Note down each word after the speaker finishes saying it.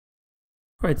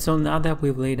All right, so now that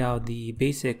we've laid out the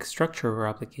basic structure of our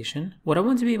application, what I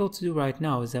want to be able to do right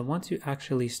now is I want to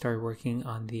actually start working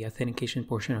on the authentication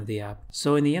portion of the app.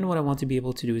 So in the end, what I want to be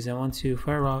able to do is I want to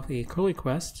fire off a curl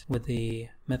request with a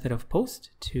method of post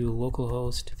to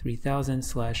localhost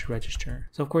 3000/register.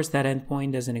 So of course that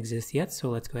endpoint doesn't exist yet, so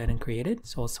let's go ahead and create it.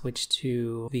 So I'll switch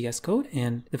to VS Code,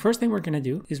 and the first thing we're going to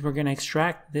do is we're going to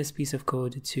extract this piece of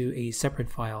code to a separate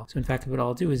file. So in fact, what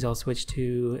I'll do is I'll switch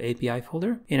to API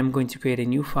folder, and I'm going to create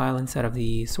a new file inside of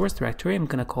the source directory. I'm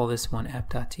going to call this one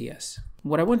app.ts.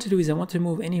 What I want to do is I want to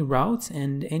move any routes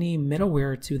and any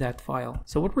middleware to that file.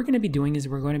 So what we're going to be doing is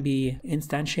we're going to be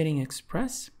instantiating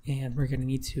Express, and we're going to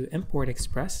need to import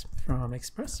Express from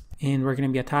Express, and we're going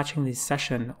to be attaching the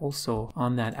session also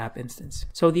on that app instance.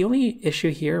 So the only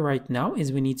issue here right now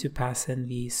is we need to pass in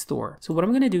the store. So what I'm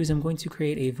going to do is I'm going to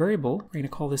create a variable. We're going to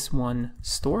call this one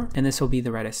store, and this will be the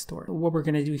Redis store. What we're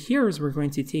going to do here is we're going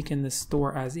to take in the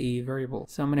store as a variable.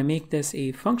 So I'm going to make this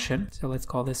a function. So let's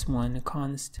call this one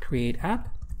const create app.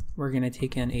 We're going to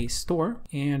take in a store,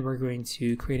 and we're going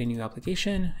to create a new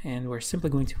application, and we're simply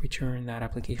going to return that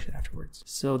application afterwards.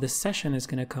 So the session is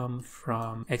going to come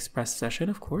from Express session,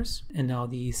 of course. And now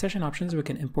the session options, we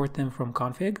can import them from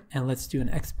config, and let's do an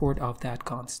export of that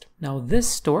const. Now this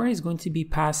store is going to be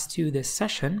passed to this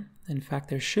session. In fact,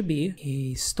 there should be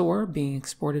a store being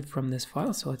exported from this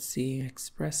file. So let's see,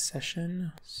 Express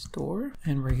session store,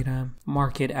 and we're gonna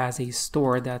mark it as a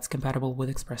store that's compatible with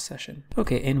Express session.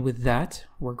 Okay, and with that,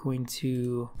 we're going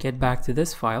to get back to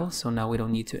this file. So now we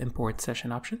don't need to import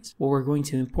session options. What we're going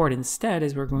to import instead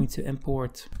is we're going to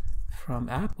import from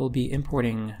app. We'll be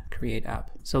importing create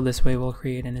app. So this way we'll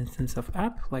create an instance of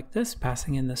app like this,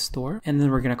 passing in the store, and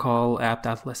then we're going to call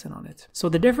app.listen on it. So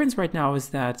the difference right now is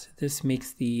that this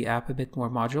makes the app a bit more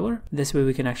modular. This way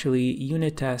we can actually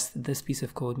unit test this piece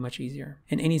of code much easier.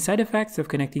 And any side effects of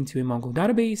connecting to a Mongo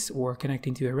database or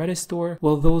connecting to a Redis store,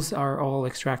 well, those are all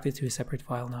extracted to a separate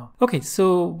file now. Okay,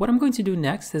 so what I'm going to do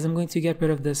next is I'm going to get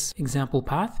rid of this example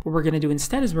path. What we're going to do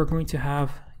instead is we're going to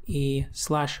have a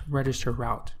 /register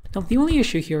route. Now, the only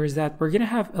issue here is that we're going to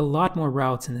have a lot more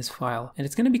routes in this file, and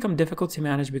it's going to become difficult to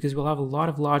manage because we'll have a lot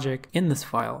of logic in this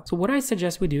file. So what I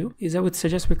suggest we do is I would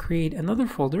suggest we create another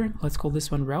folder. Let's call this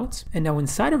one routes. And now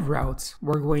inside of routes,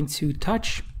 we're going to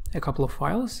touch a couple of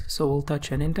files. So we'll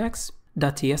touch an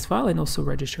index.ts file and also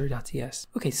register.ts.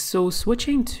 Okay, so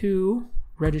switching to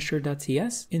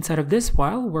register.ts. Inside of this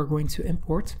file, we're going to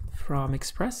import from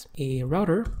Express a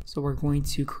router. So we're going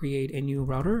to create a new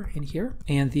router in here,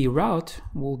 and the route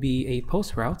will be a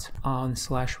post route on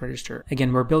 /register.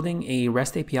 Again, we're building a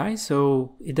REST API,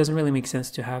 so it doesn't really make sense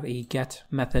to have a get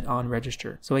method on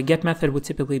register. So a get method would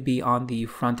typically be on the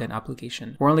front end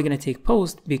application. We're only going to take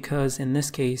post because in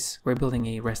this case, we're building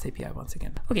a REST API once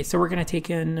again. Okay, so we're going to take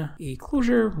in a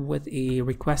closure with a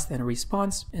request and a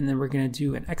response, and then we're going to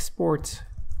do an export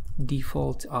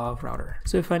default of router.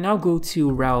 So if I now go to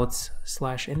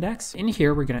routes/index, in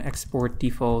here we're going to export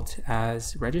default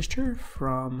as register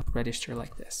from register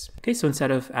like this. Okay, so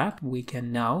instead of app, we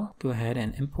can now go ahead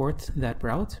and import that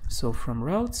route. So from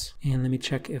routes, and let me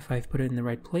check if I've put it in the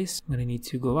right place. I'm going to need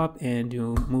to go up and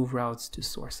do move routes to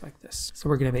source like this. So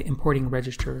we're going to be importing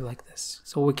register like this.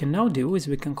 So what we can now do is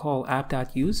we can call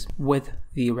app.use with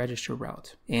the register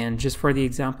route. And just for the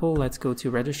example, let's go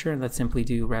to register and let's simply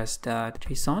do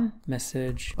res.json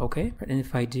message okay. And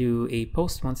if I do a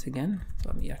post once again,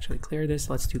 let me actually clear this.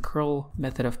 Let's do curl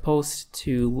method of post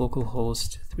to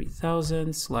localhost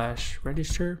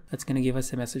 3000/register. That's going to give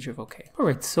us a message of okay. All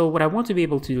right, so what I want to be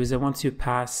able to do is I want to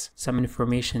pass some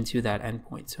information to that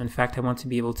endpoint. So in fact, I want to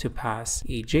be able to pass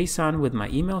a JSON with my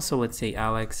email. So let's say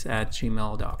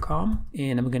alex@gmail.com,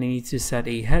 and I'm going to need to set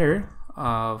a header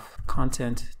of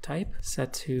content type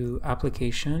set to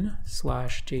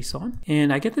application/JSON,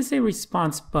 and I get this a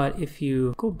response. But if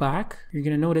you go back, you're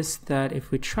going to notice that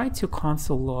if we try to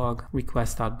console log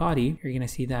request.body, you're going to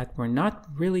see that we're not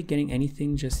really getting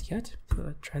anything just yet. So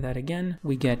let's try that again.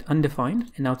 We get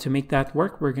undefined, and now to make that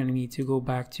work, we're going to need to go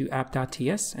back to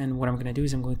app.ts, and what I'm going to do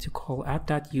is I'm going to call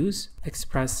app.use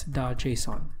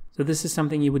express.json. So this is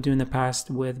something you would do in the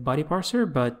past with body parser,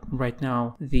 but right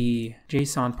now the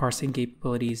JSON parsing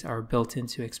capabilities are built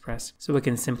into Express. So we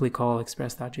can simply call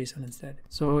express.json instead.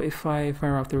 So if I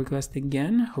fire off the request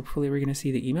again, hopefully we're going to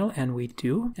see the email, and we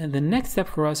do. And the next step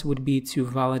for us would be to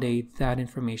validate that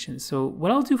information. So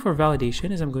what I'll do for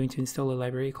validation is I'm going to install a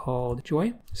library called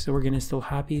joy. So we're going to install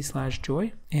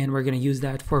happy/joy, and we're going to use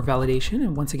that for validation.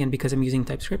 And once again, because I'm using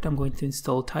TypeScript, I'm going to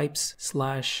install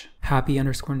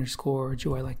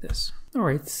types/happy__joy like this. All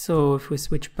right, so if we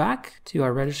switch back to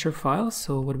our register file,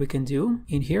 so what we can do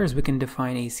in here is we can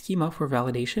define a schema for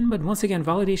validation. But once again,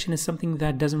 validation is something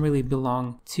that doesn't really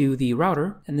belong to the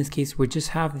router. In this case, we just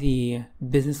have the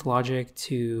business logic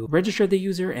to register the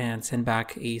user and send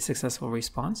back a successful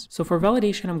response. So for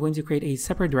validation, I'm going to create a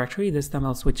separate directory. This time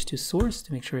I'll switch to source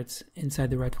to make sure it's inside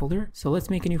the right folder. So let's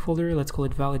make a new folder. Let's call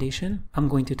it validation. I'm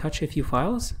going to touch a few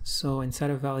files. So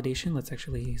inside of validation, let's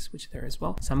actually switch there as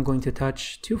well. So I'm going to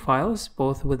touch 2 files,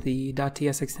 both with the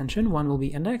 .ts extension. One will be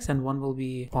index and one will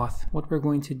be auth. What we're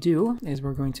going to do is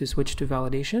we're going to switch to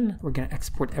validation. We're going to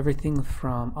export everything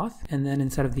from auth. And then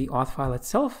inside of the auth file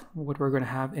itself, what we're going to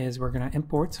have is we're going to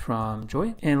import from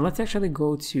Joy. And let's actually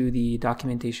go to the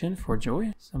documentation for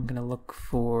Joy. So I'm going to look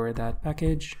for that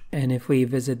package. And if we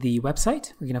visit the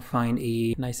website, we're going to find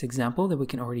a nice example that we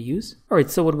can already use. All right,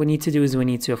 so what we need to do is we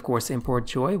need to, of course, import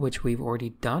Joy, which we've already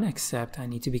done, except I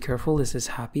need to be careful. This is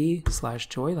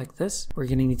happy/joy like this. We're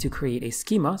going to need to create a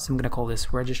schema. So I'm going to call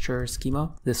this register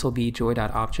schema. This will be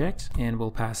joy.object, and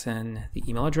we'll pass in the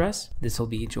email address. This will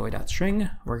be joy.string.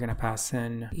 We're going to pass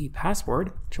in a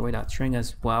password, joy.string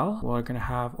as well. We're going to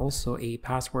have also a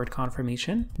password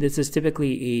confirmation. This is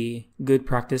typically a good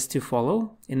practice to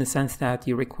follow in the sense that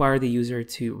you require the user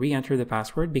to re-enter the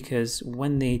password, because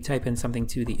when they type in something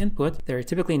to the input, they're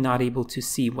typically not able to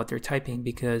see what they're typing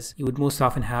because you would most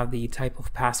often have the type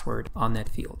of password on that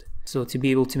field. So to be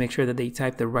able to make sure that they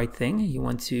type the right thing, you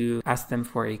want to ask them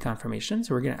for a confirmation.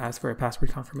 So we're going to ask for a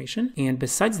password confirmation. And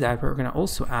besides that, we're going to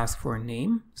also ask for a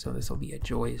name. So this will be a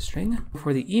Joy string.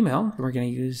 For the email, we're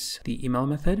going to use the email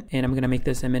method. And I'm going to make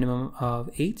this a minimum of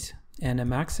 8 and a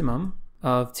maximum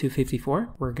of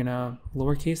 254. We're gonna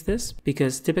lowercase this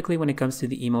because typically when it comes to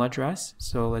the email address,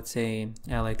 so let's say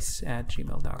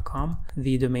alex@gmail.com,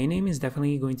 the domain name is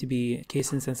definitely going to be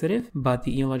case insensitive, but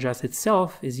the email address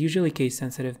itself is usually case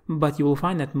sensitive. But you will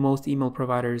find that most email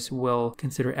providers will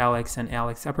consider Alex and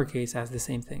Alex uppercase as the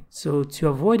same thing. So to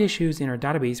avoid issues in our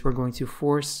database, we're going to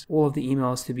force all of the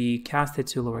emails to be casted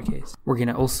to lowercase. We're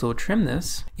gonna also trim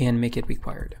this and make it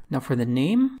required. Now for the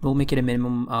name, we'll make it a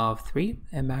minimum of 3,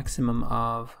 a maximum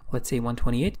of, let's say,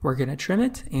 128. We're going to trim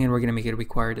it and we're going to make it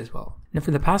required as well. Now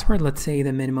for the password, let's say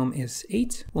the minimum is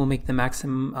 8. We'll make the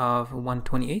maximum of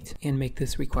 128 and make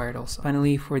this required also.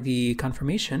 Finally, for the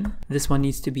confirmation, this one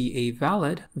needs to be a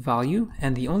valid value,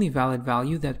 and the only valid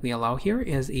value that we allow here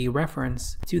is a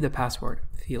reference to the password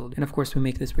field. And of course, we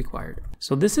make this required.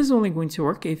 So this is only going to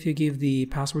work if you give the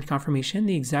password confirmation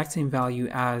the exact same value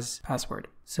as password.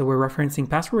 So we're referencing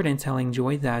password and telling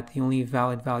Joy that the only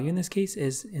valid value in this case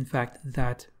is in fact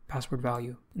that password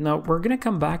value. Now we're going to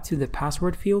come back to the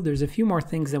password field. There's a few more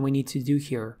things that we need to do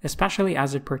here, especially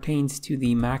as it pertains to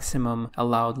the maximum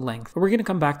allowed length. But we're going to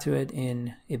come back to it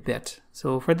in a bit.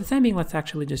 So for the time being, let's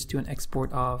actually just do an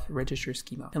export of register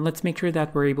schema. And let's make sure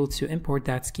that we're able to import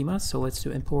that schema. So let's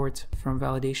do import from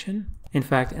validation. In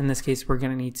fact, in this case, we're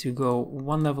going to need to go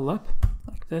one level up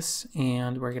like this,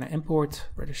 and we're going to import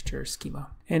register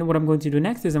schema. And what I'm going to do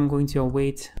next is I'm going to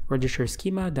await register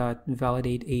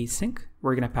schema.validate async.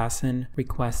 We're going to pass in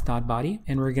request.body,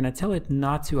 and we're going to tell it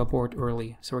not to abort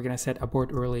early. So we're going to set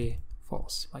abort early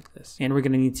false like this. And we're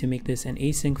going to need to make this an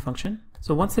async function.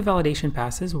 So once the validation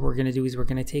passes, what we're going to do is we're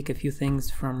going to take a few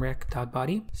things from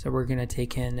rec.body. So we're going to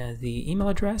take in the email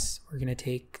address. We're going to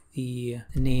take the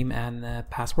name and the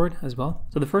password as well.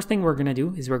 So the first thing we're going to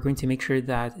do is we're going to make sure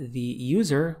that the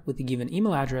user with the given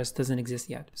email address doesn't exist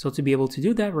yet. So to be able to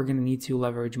do that, we're going to need to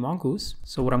leverage Mongoose.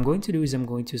 So what I'm going to do is I'm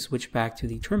going to switch back to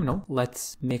the terminal.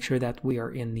 Let's make sure that we are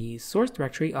in the source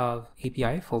directory of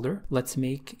API folder. Let's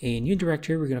make a new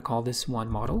directory. We're going to call this one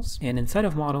models. And inside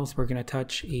of models, we're going to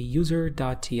touch a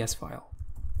user.ts file.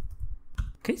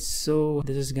 Okay, so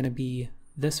this is going to be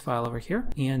this file over here.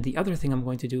 And the other thing I'm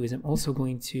going to do is I'm also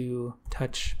going to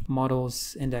touch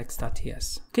models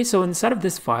index.ts. Okay, so inside of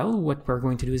this file, what we're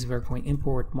going to do is we're going to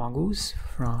import Mongoose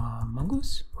from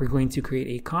Mongoose. We're going to create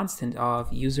a constant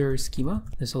of user schema.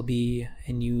 This will be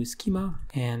a new schema.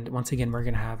 And once again, we're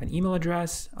going to have an email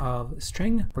address of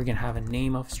string. We're going to have a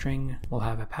name of string. We'll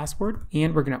have a password.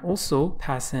 And we're going to also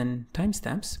pass in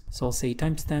timestamps. So I'll say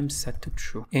timestamps set to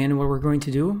true. And what we're going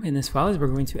to do in this file is we're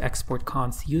going to export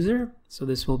const user. So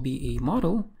this will be a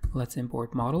model. Let's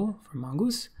import model from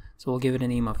Mongoose. So we'll give it a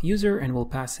name of user and we'll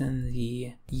pass in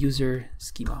the user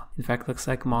schema. In fact, looks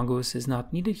like Mongoose is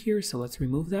not needed here. So let's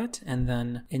remove that. And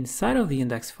then inside of the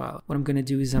index file, what I'm going to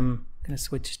do is I'm going to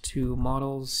switch to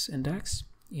models index,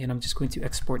 and I'm just going to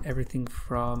export everything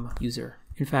from user.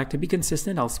 In fact, to be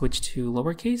consistent, I'll switch to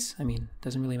lowercase. I mean,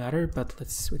 doesn't really matter, but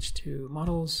let's switch to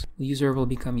models. User will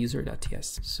become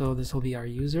user.ts. So this will be our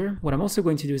user. What I'm also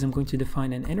going to do is I'm going to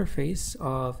define an interface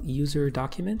of user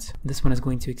document. This one is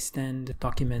going to extend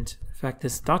document. In fact,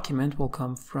 this document will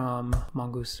come from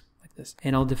Mongoose. This.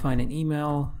 And I'll define an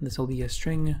email. This will be a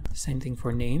string. Same thing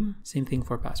for name, same thing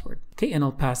for password. Okay, and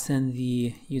I'll pass in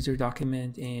the user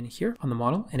document in here on the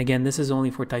model. And again, this is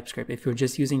only for TypeScript. If you're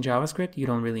just using JavaScript, you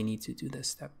don't really need to do this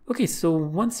step. Okay, so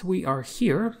once we are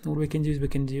here, what we can do is we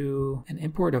can do an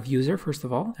import of user, first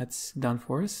of all. That's done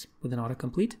for us with an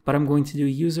autocomplete. But I'm going to do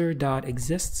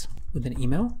user.exists with an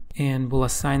email, and we'll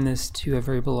assign this to a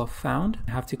variable of found.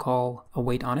 I have to call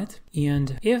await on it.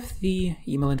 And if the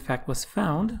email in fact was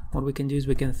found, what we can do is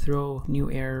we can throw new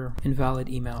error invalid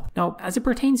email. Now, as it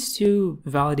pertains to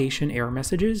validation error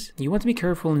messages, you want to be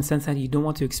careful in the sense that you don't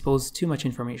want to expose too much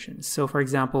information. So for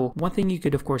example, one thing you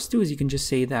could of course do is you can just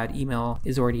say that email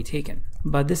is already taken.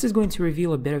 But this is going to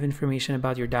reveal a bit of information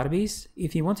about your database.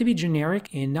 If you want to be generic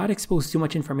and not expose too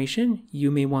much information, you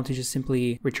may want to just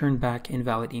simply return back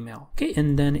invalid email. Okay,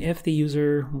 and then if the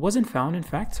user wasn't found, in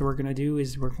fact, so what we're going to do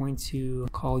is we're going to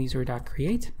call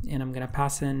user.create, and I'm going to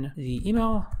pass in the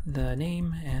email, the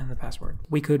name, and the password.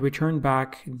 We could return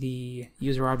back the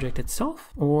user object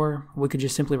itself, or we could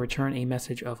just simply return a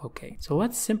message of OK. So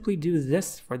let's simply do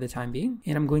this for the time being,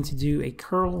 and I'm going to do a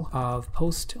curl of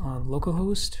post on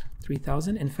localhost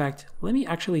 3000. In fact, let me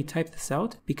actually type this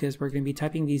out because we're going to be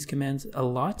typing these commands a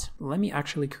lot. Let me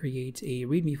actually create a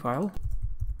README file.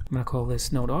 I'm going to call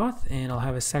this node.auth, and I'll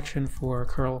have a section for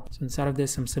curl. So inside of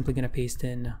this, I'm simply going to paste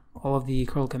in all of the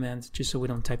curl commands just so we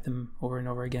don't type them over and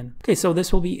over again. Okay, so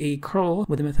this will be a curl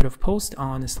with the method of post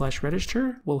on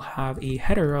 /register. We'll have a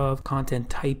header of content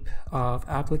type of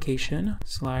application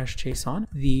 /JSON.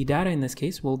 The data in this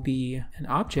case will be an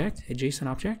object, a JSON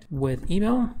object with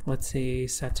email, let's say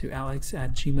set to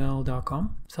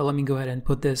alex@gmail.com. So let me go ahead and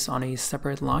put this on a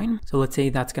separate line. So let's say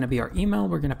that's going to be our email.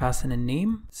 We're going to pass in a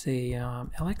name, say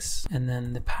Alex, and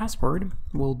then the password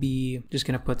will be just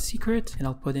going to put secret, and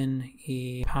I'll put in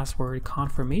a password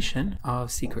confirmation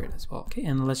of secret as well. Okay,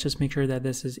 and let's just make sure that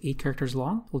this is 8 characters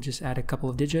long. We'll just add a couple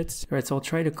of digits. All right, so I'll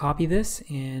try to copy this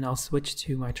and I'll switch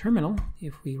to my terminal.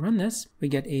 If we run this, we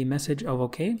get a message of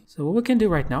OK. So what we can do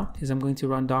right now is I'm going to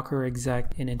run docker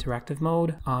exec in interactive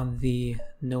mode on the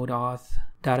node.auth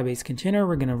database container.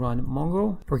 We're going to run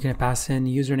Mongo. We're going to pass in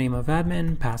username of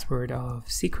admin, password of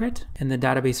secret, and the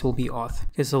database will be auth.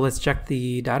 Okay, so let's check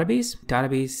the database.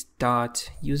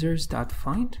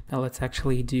 Database.users.find. Now let's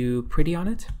actually do pretty on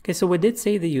it. Okay, so we did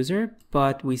save the user,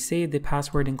 but we saved the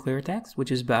password in clear text, which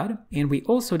is bad. And we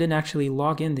also didn't actually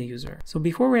log in the user. So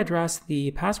before we address the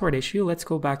password issue, let's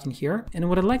go back in here. And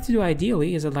what I'd like to do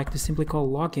ideally is I'd like to simply call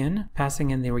login,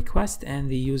 passing in the request and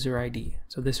the user ID.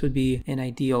 So this would be an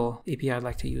ideal API I'd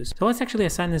like to use. So let's actually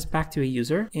assign this back to a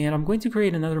user, and I'm going to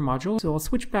create another module. So I'll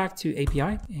switch back to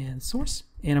API and source.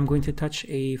 And I'm going to touch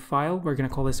a file. We're going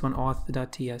to call this one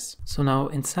auth.ts. So now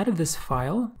inside of this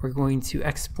file, we're going to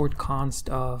export const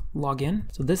of login.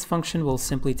 So this function will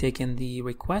simply take in the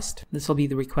request. This will be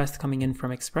the request coming in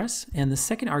from Express. And the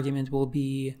second argument will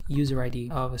be user ID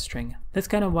of a string. That's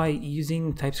kind of why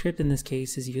using TypeScript in this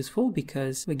case is useful,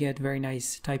 because we get very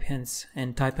nice type hints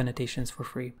and type annotations for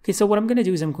free. Okay, so what I'm going to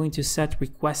do is I'm going to set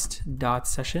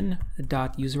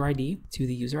request.session.userid to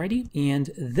the user ID.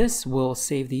 And this will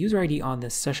save the user ID on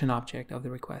the session object of the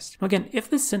request. Again, if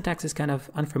this syntax is kind of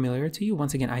unfamiliar to you,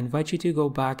 once again, I invite you to go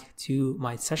back to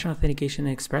my session authentication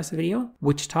in Express video,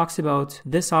 which talks about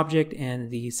this object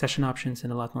and the session options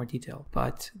in a lot more detail.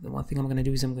 But the one thing I'm going to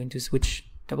do is I'm going to switch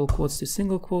double quotes to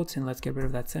single quotes, and let's get rid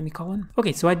of that semicolon.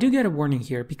 Okay, so I do get a warning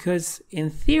here because in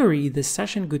theory, the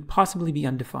session could possibly be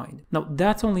undefined. Now,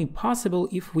 that's only possible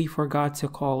if we forgot to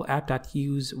call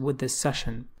app.use with this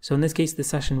session. So in this case, the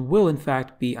session will in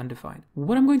fact be undefined.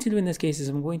 What I'm going to do in this case is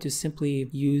I'm going to simply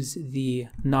use the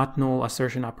not null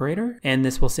assertion operator, and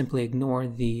this will simply ignore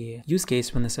the use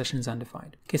case when the session is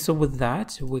undefined. Okay, so with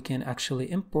that, we can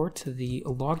actually import the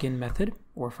login method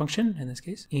or function in this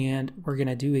case, and we're going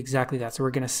to do exactly that. So we're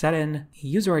going to set in a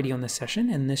user ID on the session,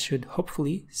 and this should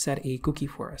hopefully set a cookie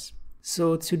for us.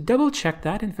 So to double check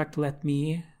that, in fact, let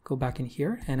me go back in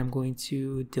here, and I'm going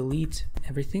to delete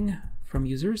everything from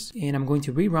users, and I'm going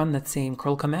to rerun that same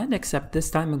curl command, except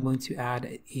this time I'm going to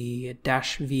add a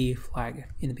 -v flag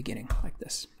in the beginning like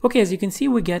this. Okay, as you can see,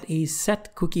 we get a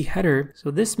set cookie header. So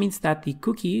this means that the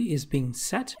cookie is being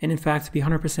set. And in fact, to be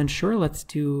 100% sure, let's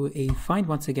do a find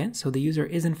once again. So the user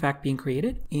is in fact being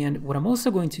created. And what I'm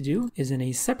also going to do is in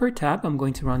a separate tab, I'm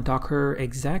going to run docker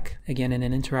exec, again in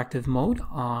an interactive mode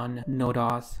on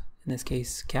node.auth in this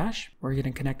case cache. We're going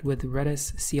to connect with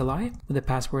Redis CLI with a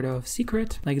password of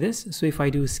secret like this. So if I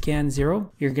do scan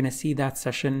 0, you're going to see that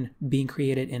session being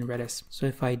created in Redis. So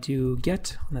if I do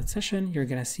get on that session, you're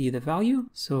going to see the value.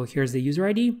 So here's the user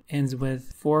ID, ends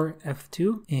with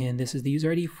 4F2, and this is the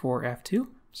user ID 4F2.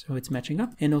 So it's matching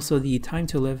up. And also the time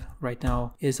to live right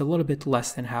now is a little bit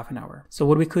less than half an hour. So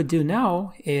what we could do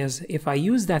now is if I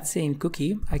use that same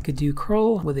cookie, I could do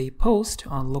curl with a post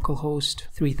on localhost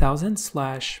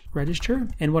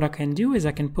 3000/register. And what I can do is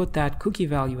I can put that cookie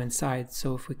value inside.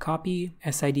 So if we copy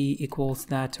SID equals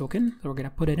that token, so we're going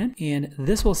to put it in, and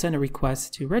this will send a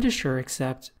request to register,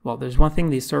 except, well, there's one thing,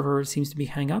 the server seems to be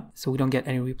hung up, so we don't get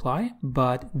any reply,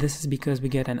 but this is because we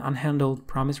get an unhandled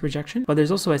promise rejection. But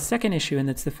there's also a second issue, and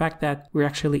it's the fact that we're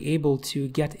actually able to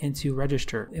get into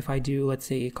register. If I do, let's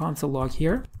say, a console log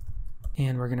here,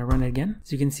 and we're going to run it again.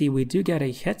 So you can see we do get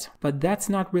a hit, but that's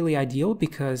not really ideal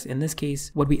because in this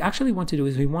case, what we actually want to do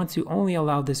is we want to only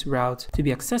allow this route to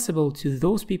be accessible to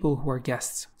those people who are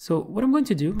guests. So what I'm going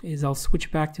to do is I'll switch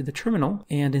back to the terminal,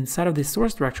 and inside of the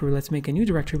source directory, let's make a new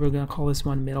directory. We're going to call this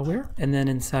one middleware. And then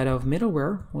inside of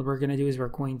middleware, what we're going to do is we're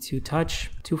going to touch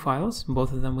two files,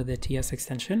 both of them with a TS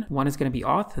extension. One is going to be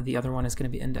auth, the other one is going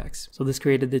to be index. So this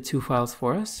created the two files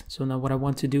for us. So now what I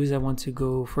want to do is I want to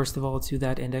go first of all to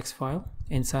that index file.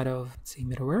 Inside of, let's see,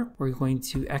 middleware, we're going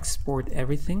to export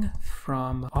everything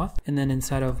from auth. And then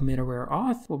inside of middleware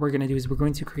auth, what we're going to do is we're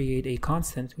going to create a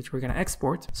constant, which we're going to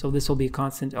export. So this will be a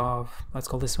constant of, let's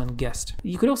call this one guest.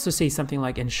 You could also say something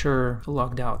like ensure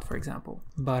logged out, for example,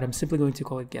 but I'm simply going to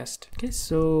call it guest. Okay,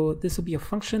 so this will be a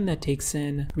function that takes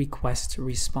in request,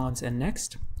 response, and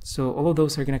next. So all of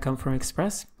those are going to come from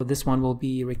Express. So this one will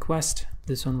be request,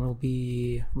 this one will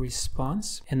be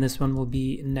response, and this one will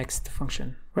be next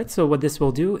function. Right, so what this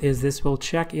will do is this will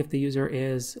check if the user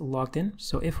is logged in.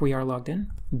 So if we are logged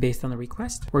in based on the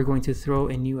request, we're going to throw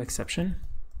a new exception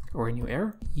or a new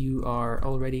error. You are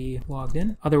already logged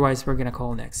in. Otherwise, we're going to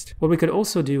call next. What we could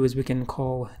also do is we can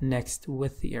call next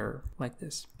with the error like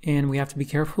this. And we have to be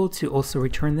careful to also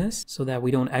return this so that we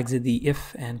don't exit the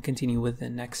if and continue with the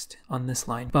next on this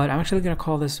line. But I'm actually going to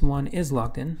call this one is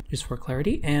logged in just for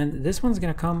clarity. And this one's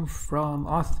going to come from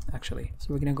auth actually. So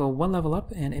we're going to go one level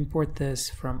up and import this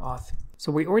from auth. So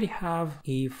we already have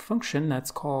a function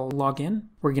that's called login.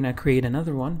 We're going to create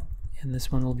another one. And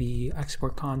this one will be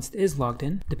export const is logged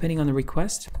in. Depending on the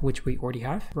request, which we already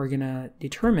have, we're going to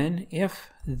determine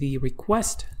if the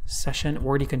request session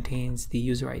already contains the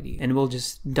user ID, and we'll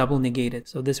just double negate it.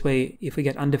 So this way, if we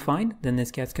get undefined, then this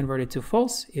gets converted to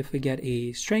false. If we get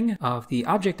a string of the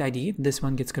object ID, this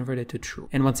one gets converted to true.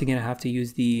 And once again, I have to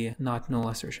use the not null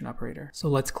assertion operator. So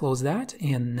let's close that.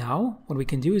 And now what we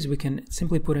can do is we can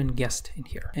simply put in guest in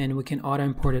here, and we can auto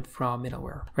import it from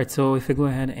middleware. Right, so if we go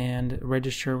ahead and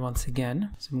register once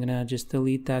again, so I'm gonna just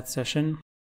delete that session.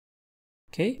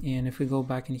 Okay, and if we go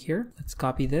back in here, let's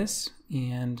copy this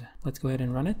and let's go ahead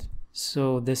and run it.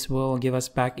 So this will give us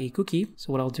back a cookie.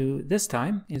 So what I'll do this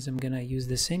time is I'm going to use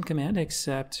the same command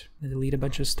except delete a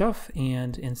bunch of stuff,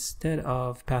 and instead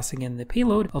of passing in the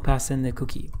payload, I'll pass in the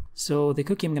cookie. So the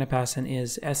cookie I'm going to pass in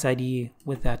is SID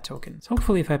with that token. So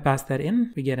hopefully if I pass that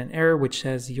in, we get an error which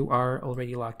says you are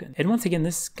already logged in. And once again,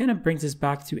 this kind of brings us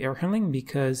back to error handling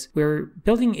because we're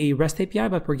building a REST API,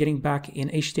 but we're getting back an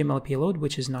HTML payload,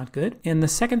 which is not good. And the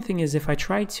second thing is if I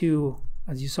try to,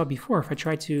 as you saw before, if I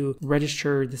try to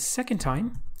register the second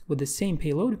time with the same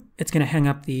payload, it's going to hang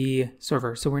up the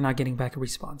server. So we're not getting back a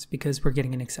response because we're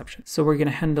getting an exception. So we're going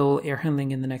to handle error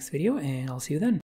handling in the next video, and I'll see you then.